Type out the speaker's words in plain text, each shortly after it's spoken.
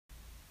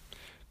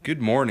Good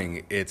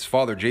morning. It's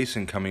Father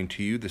Jason coming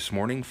to you this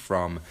morning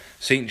from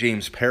St.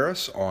 James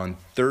Paris on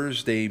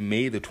Thursday,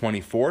 May the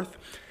 24th.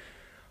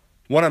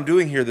 What I'm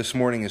doing here this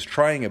morning is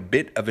trying a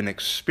bit of an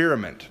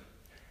experiment.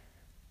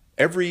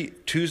 Every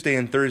Tuesday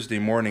and Thursday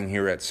morning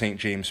here at St.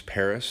 James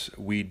Paris,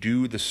 we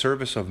do the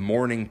service of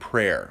morning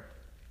prayer.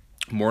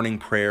 Morning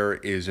prayer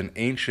is an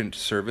ancient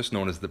service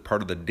known as the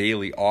part of the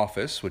daily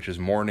office, which is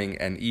morning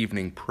and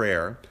evening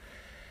prayer.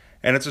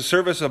 And it's a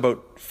service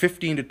about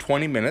 15 to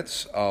 20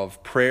 minutes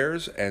of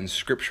prayers and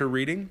scripture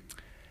reading.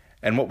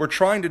 And what we're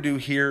trying to do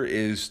here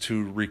is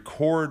to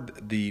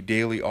record the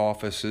daily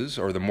offices,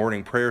 or the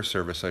morning prayer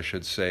service, I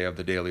should say, of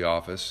the daily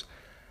office,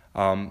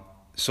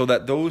 so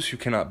that those who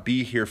cannot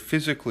be here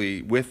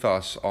physically with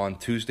us on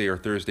Tuesday or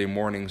Thursday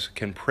mornings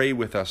can pray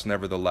with us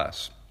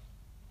nevertheless.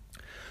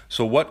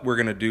 So what we're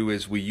going to do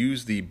is we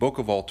use the Book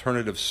of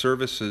Alternative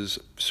Services,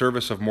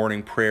 Service of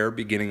Morning Prayer,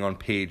 beginning on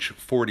page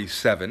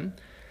 47.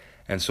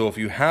 And so if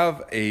you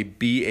have a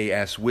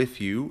BAS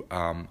with you,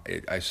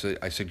 I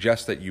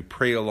suggest that you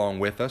pray along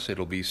with us.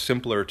 It'll be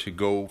simpler to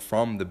go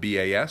from the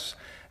BAS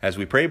as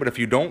we pray, but if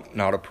you don't,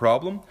 not a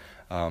problem.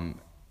 And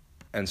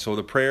so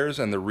the prayers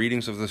and the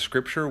readings of the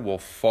scripture will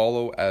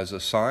follow as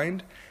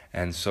assigned,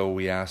 and so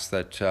we ask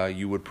that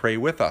you would pray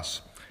with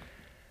us.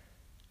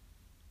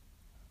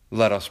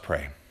 Let us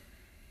pray.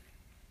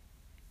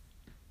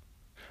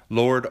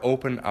 Lord,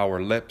 open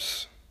our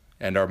lips,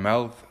 and our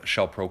mouth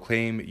shall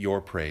proclaim your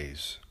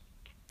praise.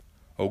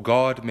 O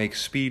God, make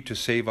speed to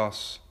save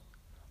us.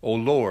 O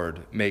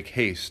Lord, make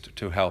haste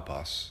to help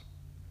us.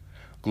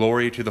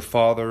 Glory to the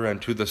Father,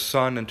 and to the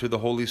Son, and to the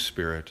Holy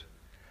Spirit,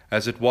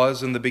 as it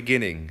was in the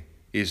beginning,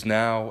 is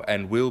now,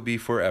 and will be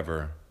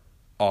forever.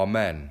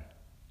 Amen.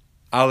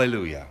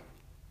 Alleluia.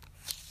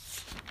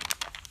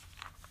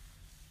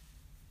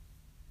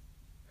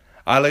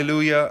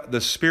 Alleluia,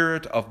 the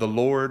Spirit of the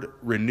Lord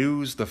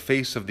renews the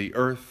face of the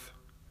earth.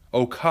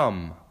 O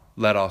come,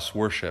 let us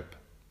worship.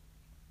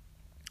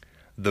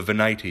 The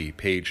Venite,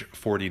 page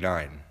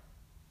 49.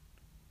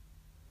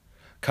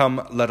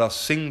 Come, let us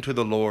sing to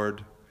the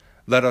Lord.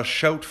 Let us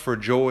shout for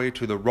joy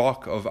to the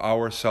rock of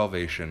our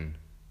salvation.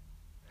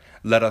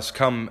 Let us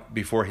come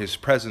before his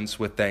presence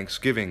with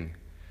thanksgiving,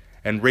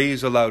 and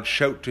raise a loud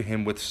shout to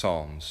him with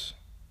psalms.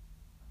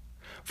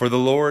 For the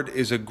Lord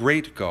is a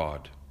great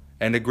God,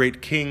 and a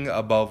great King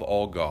above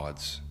all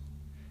gods.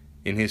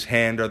 In his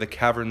hand are the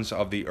caverns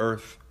of the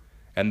earth,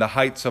 and the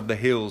heights of the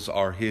hills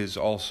are his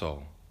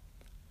also.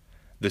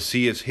 The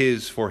sea is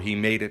his, for he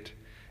made it,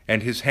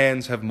 and his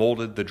hands have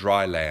molded the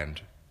dry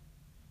land.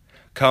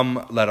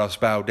 Come, let us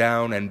bow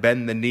down and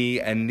bend the knee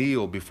and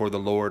kneel before the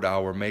Lord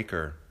our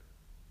Maker.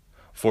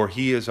 For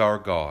he is our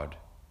God,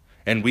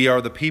 and we are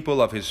the people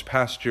of his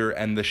pasture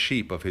and the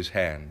sheep of his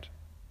hand.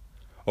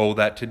 Oh,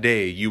 that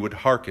today you would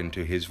hearken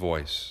to his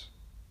voice.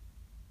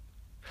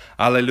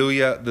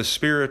 Alleluia, the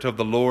Spirit of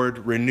the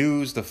Lord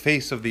renews the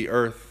face of the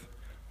earth.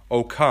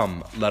 O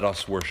come, let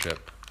us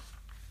worship.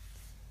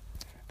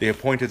 The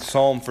appointed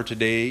psalm for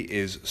today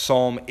is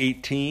Psalm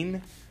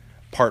 18,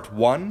 Part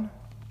 1.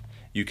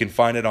 You can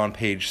find it on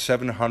page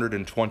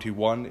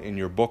 721 in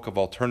your Book of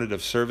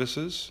Alternative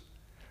Services.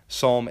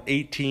 Psalm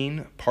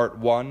 18, Part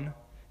 1,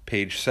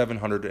 page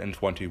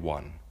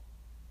 721.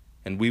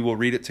 And we will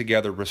read it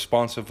together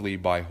responsively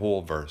by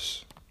whole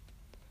verse.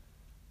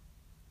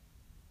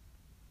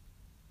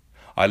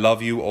 I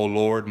love you, O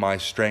Lord, my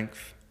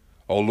strength,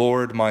 O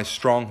Lord, my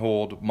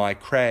stronghold, my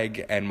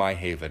crag and my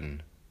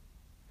haven.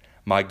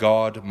 My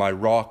God, my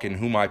rock in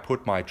whom I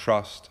put my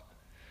trust,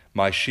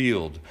 my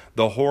shield,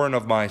 the horn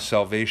of my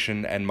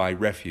salvation and my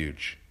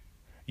refuge,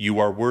 you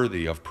are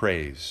worthy of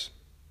praise.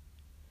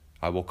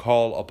 I will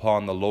call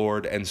upon the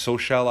Lord, and so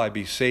shall I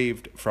be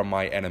saved from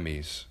my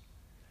enemies.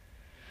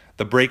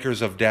 The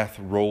breakers of death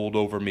rolled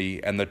over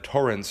me, and the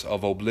torrents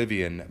of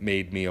oblivion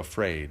made me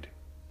afraid.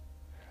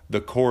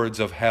 The cords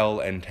of hell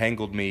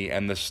entangled me,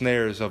 and the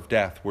snares of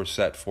death were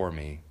set for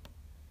me.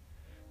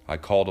 I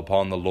called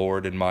upon the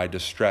Lord in my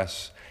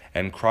distress,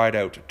 and cried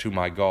out to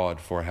my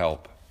God for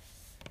help.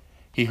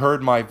 He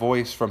heard my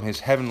voice from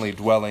his heavenly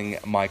dwelling.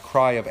 My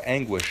cry of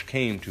anguish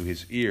came to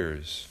his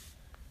ears.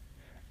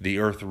 The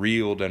earth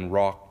reeled and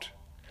rocked.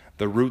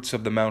 The roots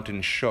of the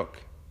mountains shook.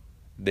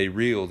 They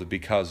reeled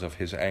because of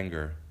his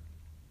anger.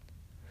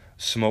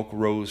 Smoke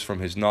rose from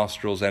his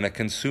nostrils, and a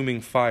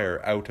consuming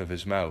fire out of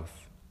his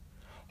mouth.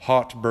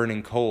 Hot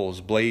burning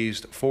coals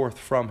blazed forth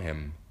from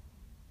him.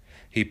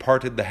 He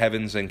parted the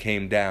heavens and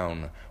came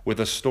down, with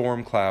a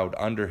storm cloud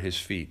under his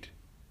feet.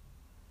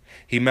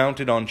 He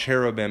mounted on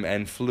cherubim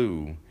and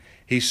flew.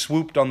 He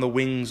swooped on the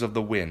wings of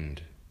the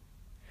wind.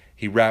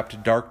 He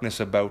wrapped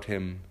darkness about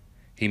him.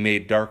 He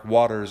made dark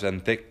waters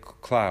and thick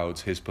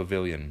clouds his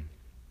pavilion.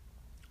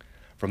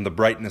 From the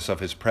brightness of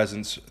his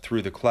presence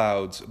through the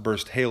clouds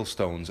burst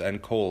hailstones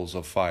and coals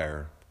of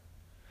fire.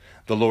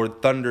 The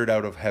Lord thundered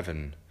out of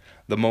heaven.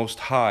 The Most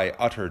High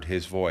uttered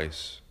his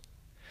voice.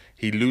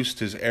 He loosed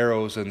his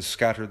arrows and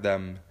scattered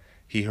them.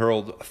 He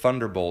hurled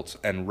thunderbolts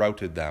and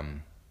routed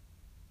them.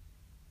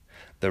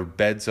 The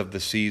beds of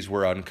the seas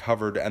were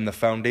uncovered, and the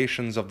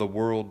foundations of the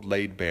world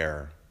laid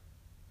bare.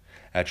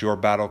 At your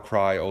battle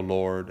cry, O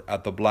Lord,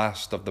 at the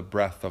blast of the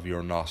breath of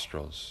your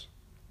nostrils.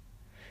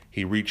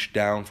 He reached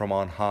down from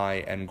on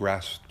high and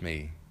grasped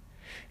me.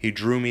 He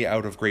drew me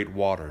out of great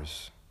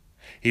waters.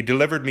 He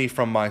delivered me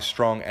from my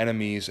strong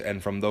enemies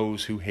and from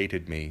those who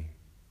hated me,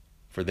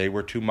 for they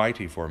were too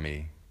mighty for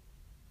me.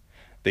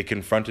 They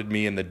confronted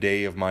me in the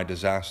day of my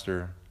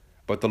disaster,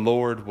 but the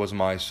Lord was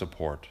my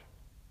support.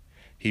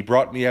 He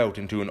brought me out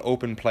into an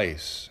open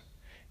place.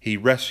 He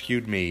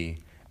rescued me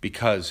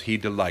because he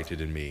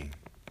delighted in me.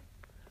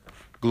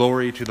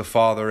 Glory to the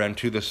Father, and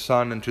to the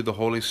Son, and to the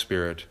Holy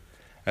Spirit,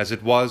 as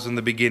it was in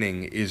the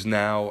beginning, is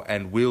now,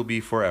 and will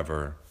be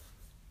forever.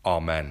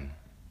 Amen.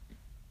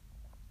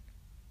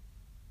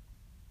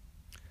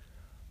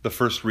 The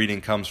first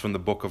reading comes from the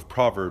book of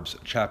Proverbs,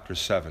 chapter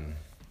 7.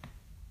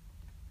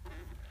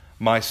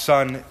 My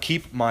son,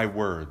 keep my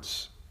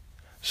words.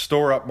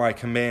 Store up my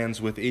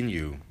commands within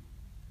you.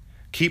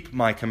 Keep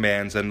my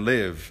commands and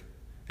live,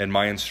 and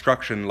my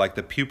instruction like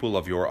the pupil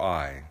of your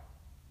eye.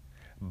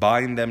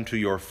 Bind them to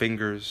your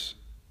fingers.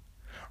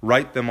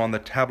 Write them on the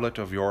tablet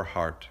of your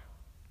heart.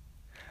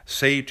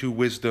 Say to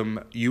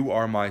wisdom, you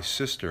are my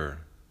sister.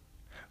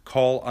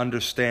 Call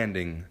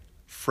understanding,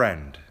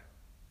 friend.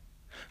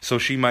 So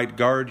she might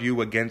guard you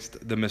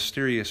against the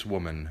mysterious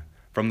woman,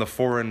 from the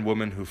foreign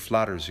woman who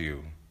flatters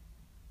you.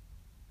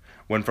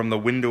 When from the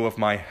window of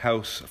my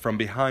house, from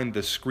behind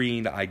the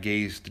screen, I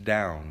gazed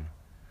down,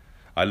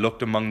 I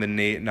looked among the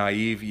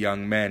naive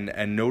young men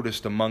and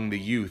noticed among the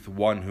youth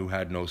one who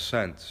had no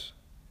sense.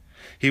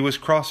 He was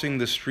crossing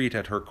the street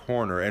at her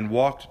corner and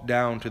walked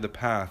down to the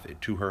path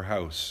to her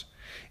house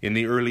in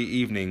the early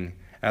evening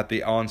at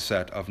the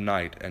onset of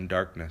night and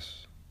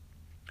darkness.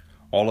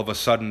 All of a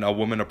sudden a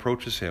woman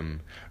approaches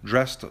him,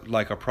 dressed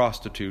like a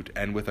prostitute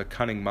and with a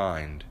cunning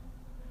mind.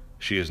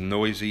 She is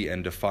noisy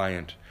and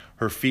defiant.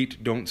 Her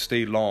feet don't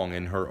stay long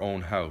in her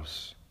own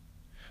house.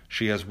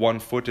 She has 1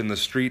 foot in the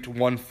street,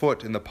 1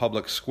 foot in the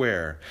public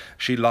square.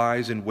 She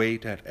lies in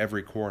wait at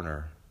every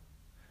corner.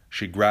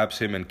 She grabs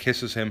him and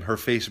kisses him, her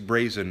face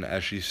brazen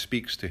as she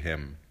speaks to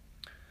him.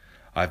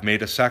 I've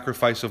made a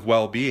sacrifice of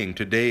well-being.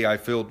 Today I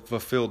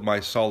fulfilled my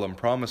solemn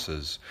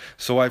promises.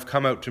 So I've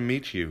come out to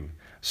meet you,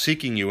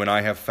 seeking you, and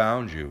I have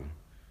found you.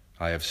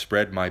 I have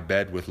spread my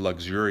bed with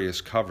luxurious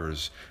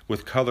covers,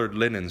 with colored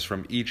linens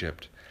from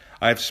Egypt.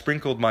 I have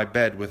sprinkled my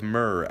bed with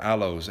myrrh,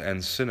 aloes,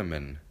 and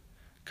cinnamon.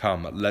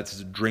 Come,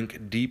 let's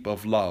drink deep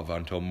of love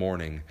until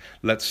morning.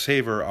 Let's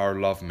savor our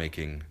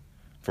lovemaking.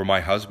 For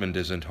my husband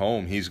isn't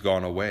home, he's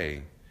gone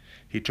away.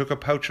 He took a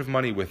pouch of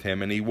money with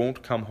him, and he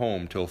won't come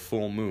home till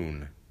full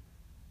moon.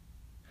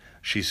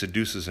 She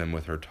seduces him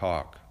with her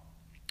talk.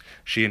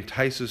 She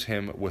entices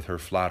him with her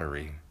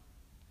flattery.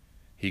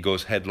 He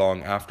goes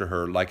headlong after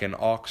her, like an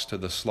ox to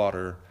the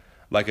slaughter,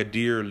 like a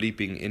deer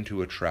leaping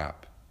into a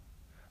trap,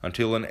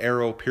 until an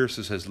arrow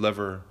pierces his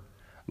liver,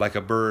 like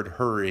a bird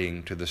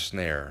hurrying to the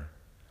snare,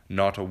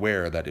 not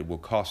aware that it will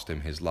cost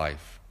him his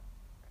life.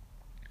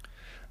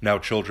 Now,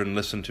 children,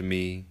 listen to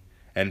me,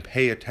 and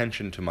pay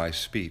attention to my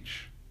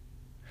speech.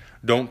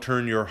 Don't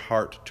turn your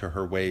heart to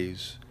her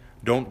ways.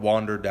 Don't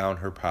wander down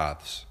her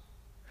paths.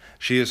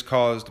 She has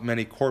caused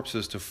many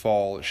corpses to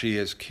fall. She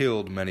has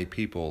killed many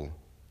people.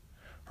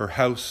 Her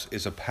house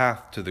is a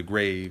path to the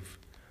grave,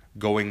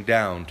 going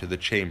down to the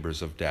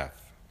chambers of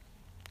death.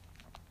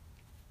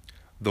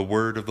 The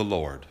word of the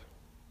Lord.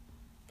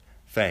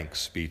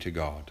 Thanks be to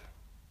God.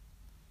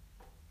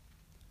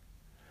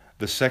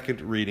 The second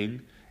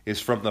reading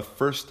is from the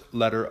first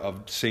letter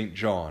of St.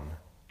 John,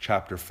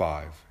 chapter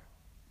 5.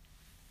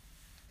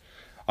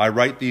 I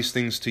write these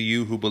things to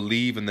you who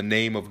believe in the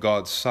name of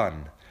God's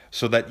Son,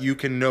 so that you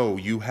can know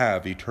you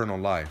have eternal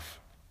life.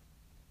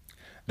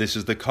 This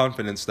is the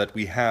confidence that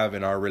we have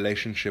in our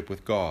relationship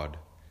with God.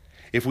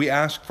 If we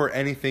ask for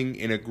anything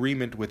in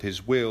agreement with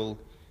His will,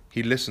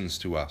 He listens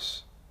to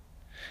us.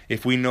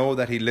 If we know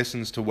that He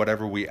listens to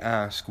whatever we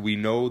ask, we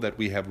know that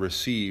we have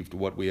received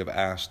what we have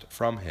asked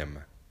from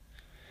Him.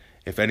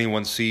 If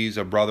anyone sees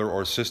a brother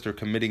or sister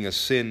committing a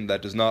sin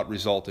that does not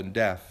result in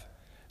death,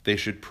 they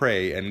should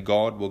pray, and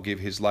God will give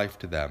His life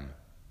to them.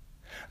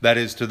 That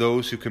is, to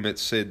those who commit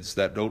sins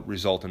that don't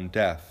result in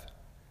death.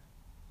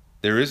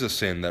 There is a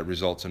sin that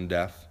results in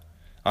death.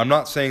 I'm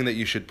not saying that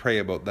you should pray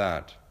about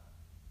that.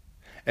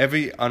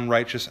 Every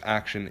unrighteous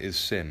action is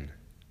sin,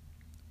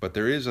 but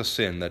there is a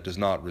sin that does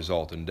not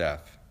result in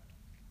death.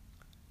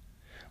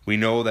 We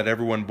know that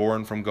everyone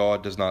born from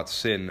God does not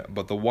sin,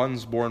 but the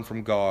ones born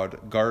from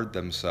God guard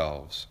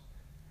themselves,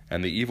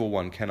 and the evil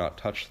one cannot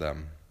touch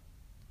them.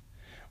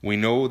 We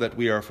know that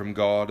we are from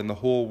God, and the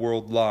whole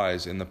world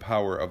lies in the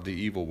power of the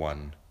evil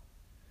one.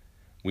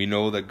 We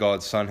know that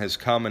God's Son has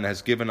come and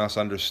has given us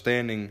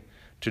understanding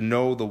to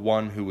know the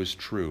one who is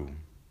true.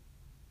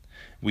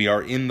 We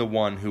are in the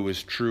one who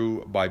is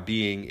true by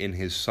being in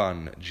His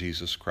Son,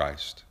 Jesus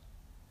Christ.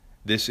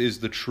 This is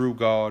the true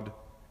God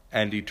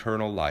and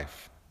eternal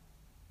life.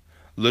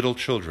 Little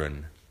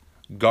children,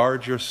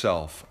 guard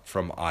yourself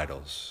from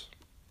idols.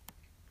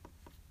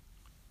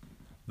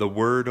 The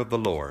word of the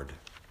Lord.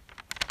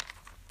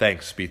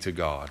 Thanks be to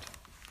God.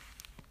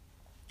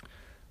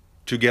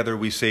 Together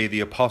we say the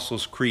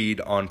Apostles'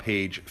 Creed on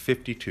page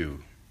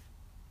 52.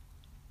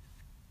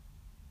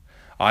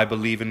 I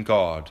believe in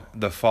God,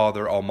 the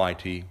Father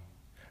Almighty,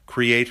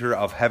 creator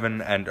of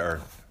heaven and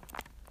earth.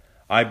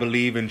 I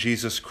believe in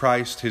Jesus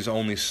Christ, his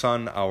only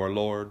Son, our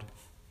Lord.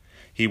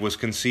 He was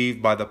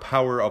conceived by the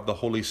power of the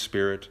Holy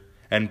Spirit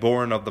and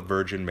born of the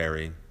Virgin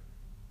Mary.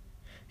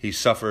 He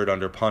suffered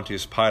under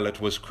Pontius Pilate,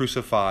 was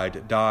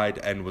crucified, died,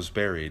 and was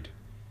buried.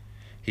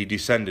 He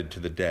descended to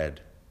the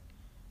dead.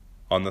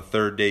 On the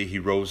third day he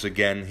rose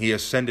again. He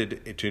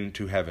ascended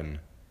into heaven,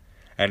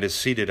 and is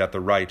seated at the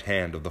right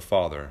hand of the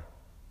Father.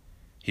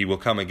 He will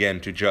come again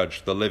to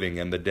judge the living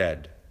and the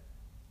dead.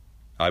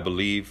 I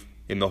believe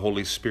in the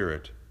Holy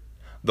Spirit,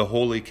 the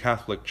Holy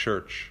Catholic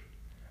Church,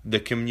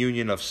 the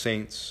communion of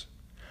saints,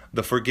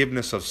 the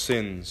forgiveness of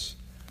sins,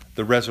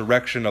 the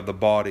resurrection of the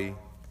body,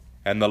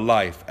 and the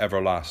life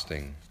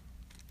everlasting.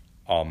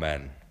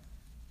 Amen.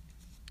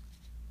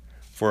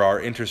 For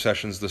our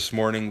intercessions this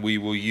morning, we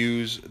will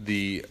use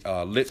the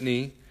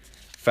litany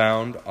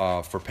found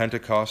for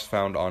Pentecost,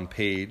 found on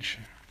page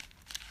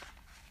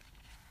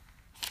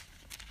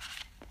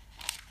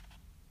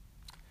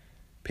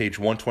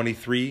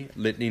 123,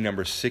 litany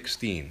number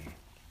 16.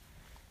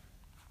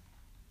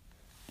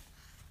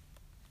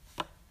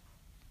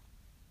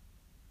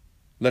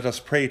 Let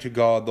us pray to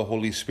God the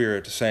Holy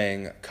Spirit,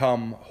 saying,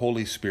 Come,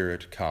 Holy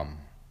Spirit, come.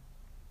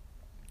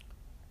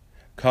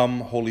 Come,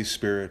 Holy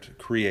Spirit,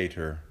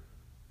 Creator,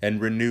 and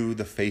renew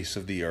the face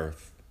of the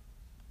earth.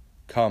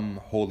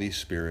 Come, Holy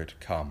Spirit,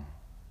 come.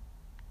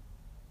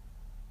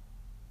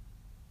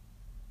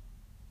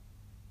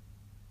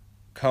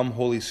 Come,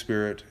 Holy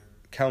Spirit,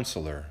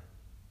 Counselor,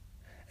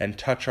 and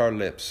touch our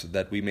lips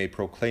that we may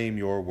proclaim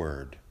your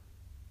word.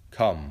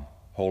 Come,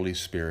 Holy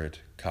Spirit,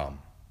 come.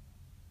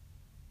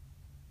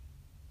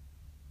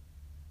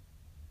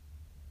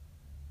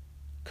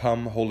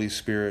 Come, Holy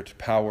Spirit,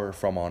 power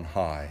from on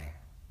high.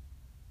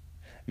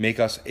 Make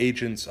us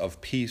agents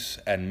of peace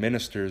and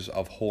ministers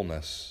of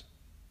wholeness.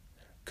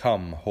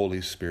 Come,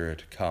 Holy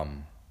Spirit,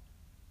 come.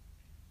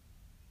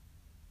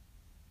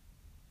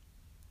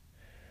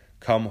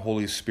 Come,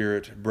 Holy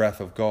Spirit, breath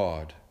of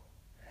God,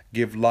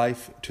 give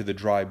life to the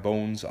dry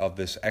bones of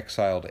this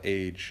exiled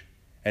age,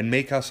 and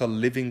make us a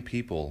living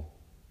people,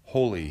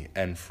 holy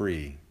and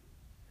free.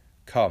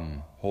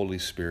 Come, Holy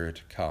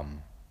Spirit,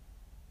 come.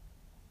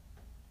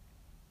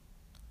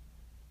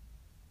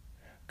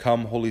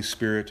 Come, Holy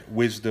Spirit,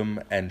 wisdom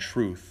and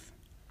truth,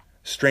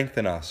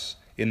 strengthen us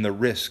in the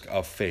risk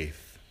of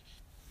faith.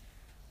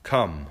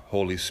 Come,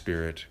 Holy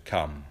Spirit,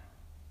 come.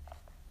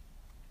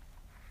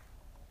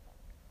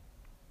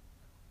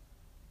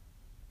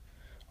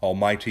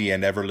 Almighty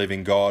and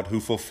ever-living God, who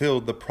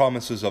fulfilled the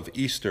promises of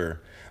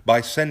Easter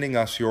by sending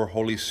us your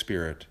Holy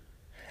Spirit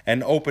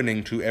and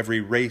opening to every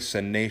race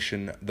and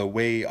nation the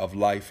way of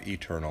life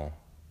eternal,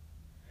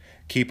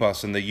 keep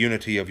us in the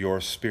unity of your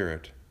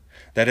Spirit,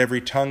 that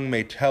every tongue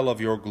may tell of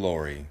your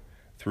glory,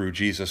 through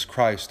Jesus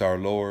Christ our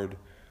Lord,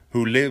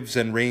 who lives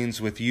and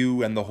reigns with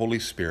you and the Holy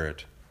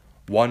Spirit,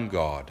 one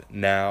God,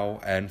 now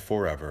and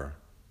forever.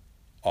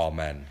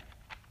 Amen.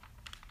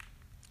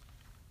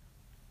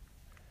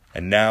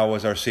 And now,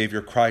 as our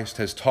Savior Christ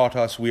has taught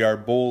us, we are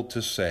bold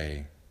to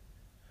say,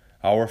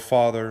 Our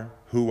Father,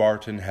 who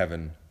art in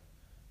heaven,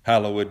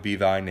 hallowed be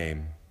thy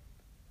name.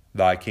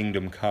 Thy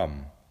kingdom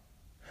come.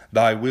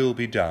 Thy will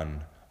be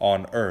done,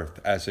 on earth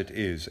as it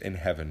is in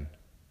heaven.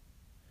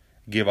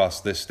 Give us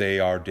this day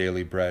our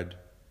daily bread,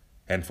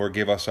 and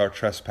forgive us our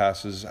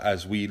trespasses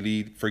as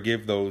we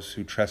forgive those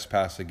who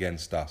trespass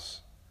against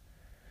us.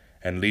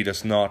 And lead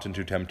us not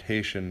into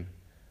temptation,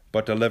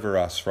 but deliver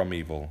us from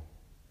evil.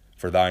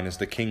 For thine is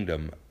the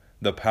kingdom,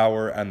 the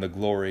power, and the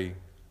glory,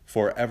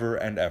 forever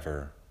and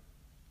ever.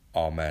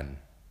 Amen.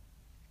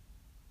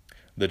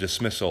 The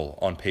dismissal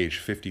on page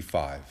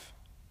 55.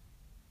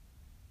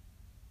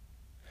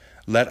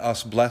 Let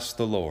us bless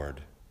the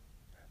Lord.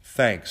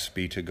 Thanks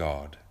be to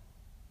God.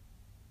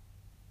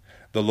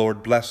 The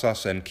Lord bless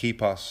us and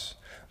keep us.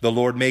 The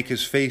Lord make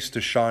his face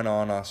to shine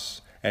on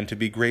us and to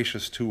be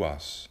gracious to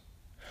us.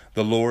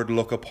 The Lord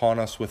look upon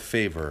us with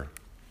favor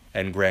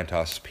and grant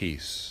us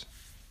peace.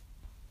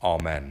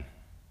 Amen.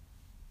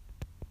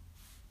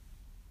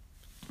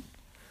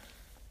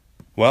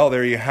 Well,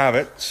 there you have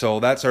it.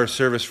 So that's our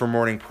service for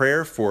morning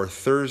prayer for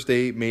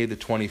Thursday, May the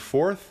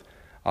 24th.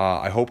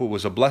 I hope it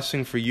was a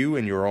blessing for you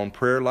in your own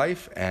prayer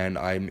life, and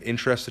I'm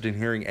interested in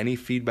hearing any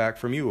feedback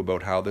from you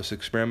about how this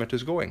experiment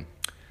is going.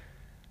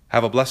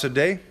 Have a blessed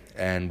day,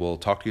 and we'll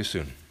talk to you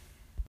soon.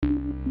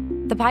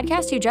 The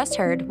podcast you just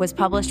heard was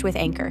published with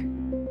Anchor.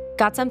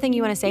 Got something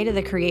you want to say to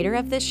the creator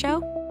of this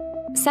show?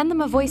 Send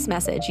them a voice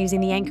message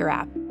using the Anchor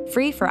app,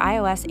 free for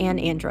iOS and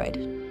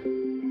Android.